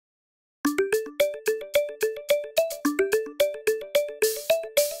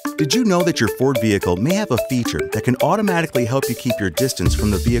Did you know that your Ford vehicle may have a feature that can automatically help you keep your distance from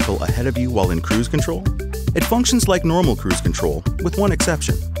the vehicle ahead of you while in cruise control? It functions like normal cruise control, with one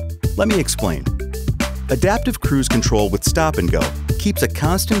exception. Let me explain. Adaptive cruise control with stop and go keeps a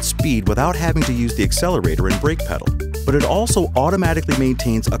constant speed without having to use the accelerator and brake pedal, but it also automatically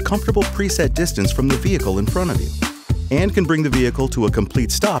maintains a comfortable preset distance from the vehicle in front of you, and can bring the vehicle to a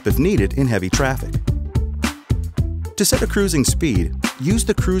complete stop if needed in heavy traffic. To set a cruising speed, use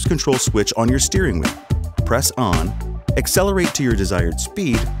the cruise control switch on your steering wheel. Press on, accelerate to your desired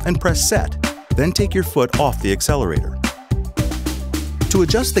speed, and press set, then take your foot off the accelerator. To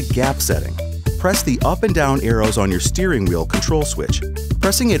adjust the gap setting, press the up and down arrows on your steering wheel control switch.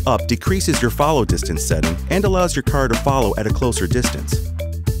 Pressing it up decreases your follow distance setting and allows your car to follow at a closer distance.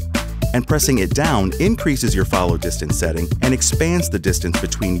 And pressing it down increases your follow distance setting and expands the distance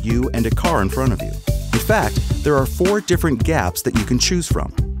between you and a car in front of you. In fact, there are 4 different gaps that you can choose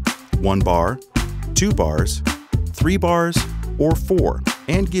from: 1 bar, 2 bars, 3 bars, or 4,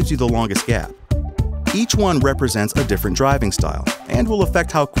 and gives you the longest gap. Each one represents a different driving style and will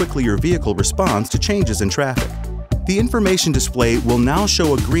affect how quickly your vehicle responds to changes in traffic. The information display will now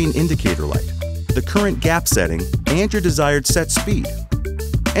show a green indicator light, the current gap setting, and your desired set speed.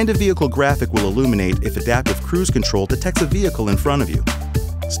 And a vehicle graphic will illuminate if adaptive cruise control detects a vehicle in front of you.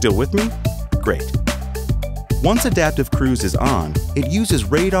 Still with me? Great. Once adaptive cruise is on, it uses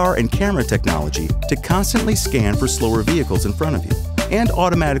radar and camera technology to constantly scan for slower vehicles in front of you and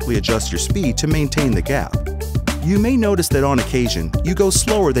automatically adjust your speed to maintain the gap. You may notice that on occasion, you go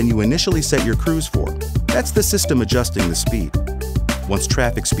slower than you initially set your cruise for. That's the system adjusting the speed. Once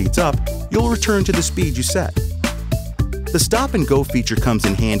traffic speeds up, you'll return to the speed you set. The stop and go feature comes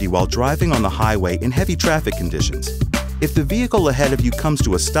in handy while driving on the highway in heavy traffic conditions. If the vehicle ahead of you comes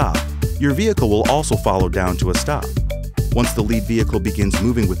to a stop, your vehicle will also follow down to a stop. Once the lead vehicle begins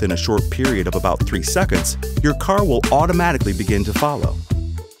moving within a short period of about 3 seconds, your car will automatically begin to follow.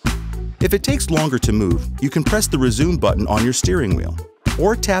 If it takes longer to move, you can press the resume button on your steering wheel,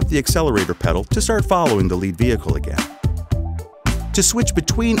 or tap the accelerator pedal to start following the lead vehicle again. To switch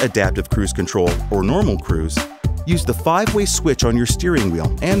between adaptive cruise control or normal cruise, use the 5-way switch on your steering wheel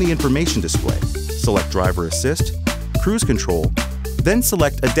and the information display. Select Driver Assist, Cruise Control, then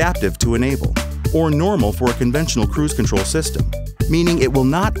select Adaptive to enable, or Normal for a conventional cruise control system, meaning it will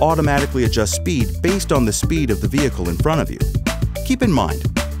not automatically adjust speed based on the speed of the vehicle in front of you. Keep in mind,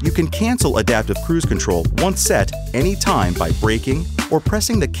 you can cancel adaptive cruise control once set anytime by braking or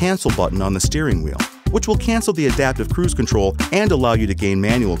pressing the Cancel button on the steering wheel, which will cancel the adaptive cruise control and allow you to gain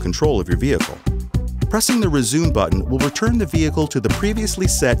manual control of your vehicle. Pressing the Resume button will return the vehicle to the previously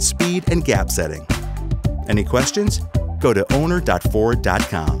set speed and gap setting. Any questions? Go to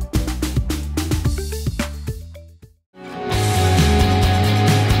owner.ford.com.